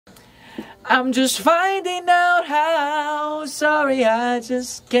I'm just finding out how. Sorry, I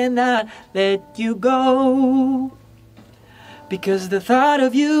just cannot let you go. Because the thought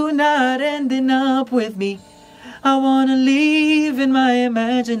of you not ending up with me, I wanna live in my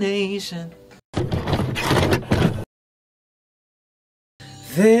imagination.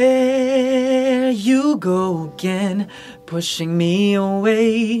 There you go again, pushing me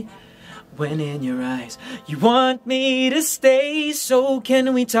away. When in your eyes you want me to stay. So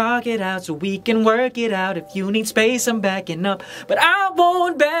can we talk it out so we can work it out? If you need space, I'm backing up, but I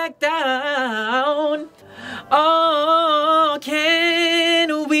won't back down. Oh,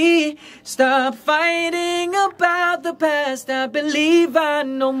 can we stop fighting about the past? I believe I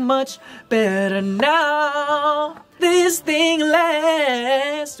know much better now. This thing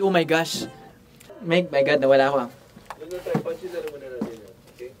lasts. Oh my gosh. My God, nawala ako.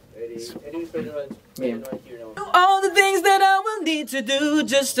 All the things that I will need to do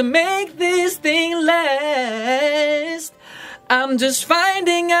just to make this thing last. I'm just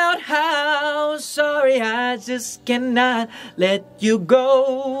finding out how. Sorry, I just cannot let you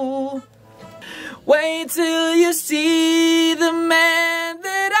go. Wait till you see the man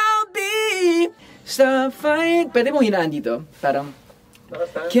that I'll be. Stop fighting. Pwede mong hinaan dito? Parang,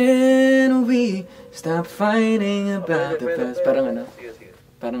 can we stop fighting about the past? Parang ano?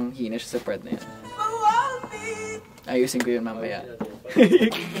 Parang hina siya sa part na yan. Ayusin ko yun mamaya.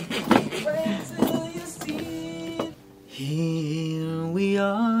 Here we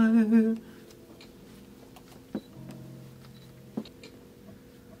are.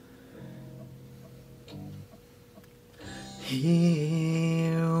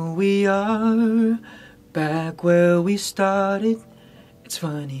 Here we are, back where we started. It's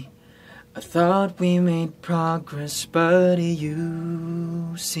funny, I thought we made progress, but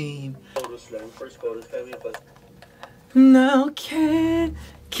you seem. Now can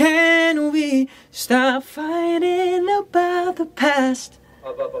we stop fighting about the past?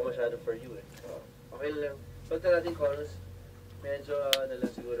 Mababa masyado for you eh. Okay lang. Pagka natin chorus, medyo na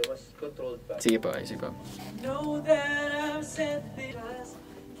lang siguro, mas controlled pa. Sige po, sige po. Know that I've said this,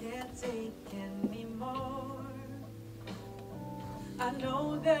 can't take anymore. I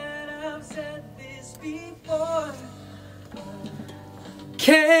know that I've said this before.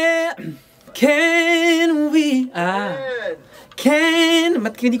 Can we? Can?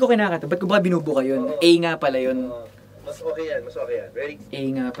 Ba't hindi ko kinakata? Ba't ko ba binubuka yun? A nga pala yun. Mas okay yan, mas okay yan. Ready? A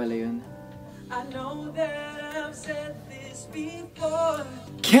nga pala yun. I know that I've said this before.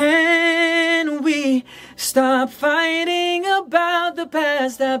 Can we stop fighting about the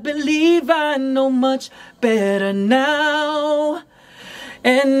past? I believe I know much better now.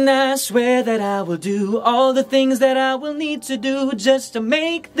 And I swear that I will do all the things that I will need to do just to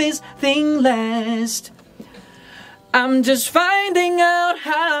make this thing last. I'm just finding out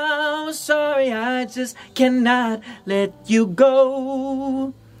how. Sorry, I just cannot let you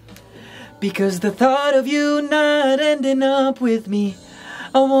go. Because the thought of you not ending up with me,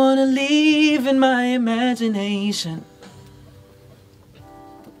 I wanna live in my imagination.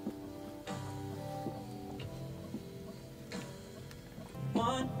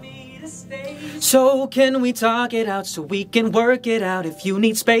 So can we talk it out so we can work it out? If you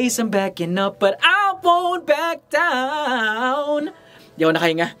need space, I'm backing up, but I won't back down. Hindi ako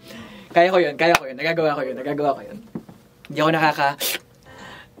nakahinga. Kaya ko yun. Nagagawa ko yun. Hindi ako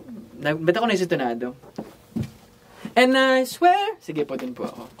ba't ako naisitonado? And I swear. Sige po, dun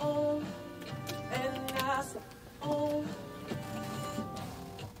po ako.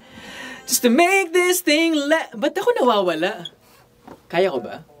 Just to make this thing ba't ako nawawala? Kaya ko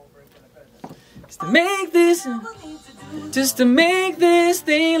ba? Just to make this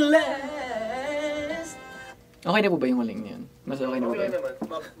thing last. Okay na po ba yung huling niyan? Mas okay na po ba yun?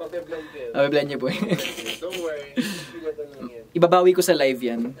 Magbe-blend ko yun. Magbe-blend niyo po yun. Don't worry. Ibabawi ko sa live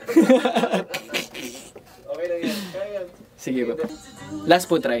yan. Okay lang yan. Kaya yan. Sige po. Last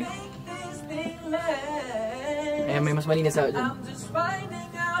po try. Ayan, may mas malinis ako dyan.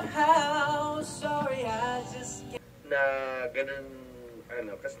 Na ganun,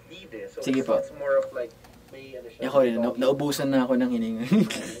 ano, kasdide. So sige po. It's more of like, may ano siya. Ako rin, naubusan na ako ng hininga.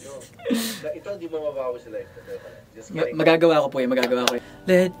 Ito hindi mo mababawi sa life. Magagawa ko po yun,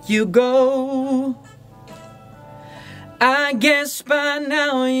 Let you go. I guess by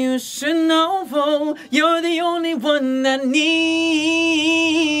now you should know you're the only one I need.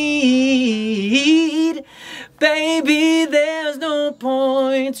 Baby, there's no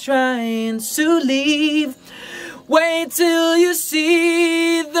point trying to leave. Wait till you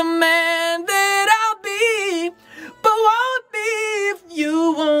see the man that I'll be. But won't be if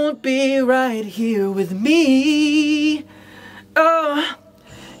you won't be right here with me. Oh,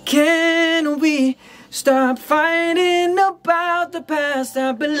 can we stop fighting about the past?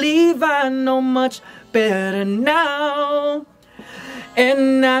 I believe I know much better now.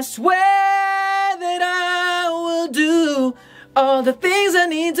 And I swear that I will do all the things I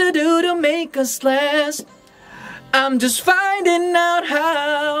need to do to make us last. I'm just finding out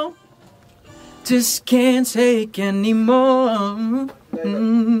how. Just can't take anymore.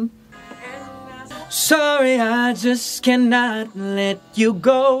 Sorry, I just cannot let you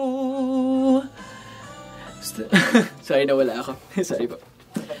go. Sorry, nawala ako. Sorry po.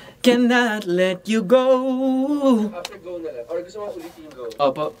 Cannot let you go. After go na lang. Or gusto mo ulitin yung go?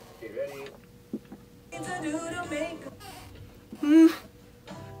 Opo. Okay, ready?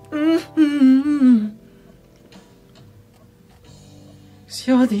 Cause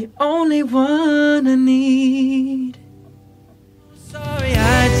you're the only one I need. Sorry,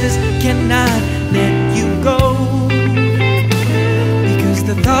 I just cannot let you go. Because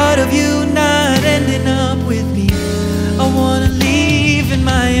the thought of you not ending up with me, I wanna leave in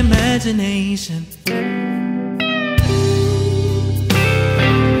my imagination.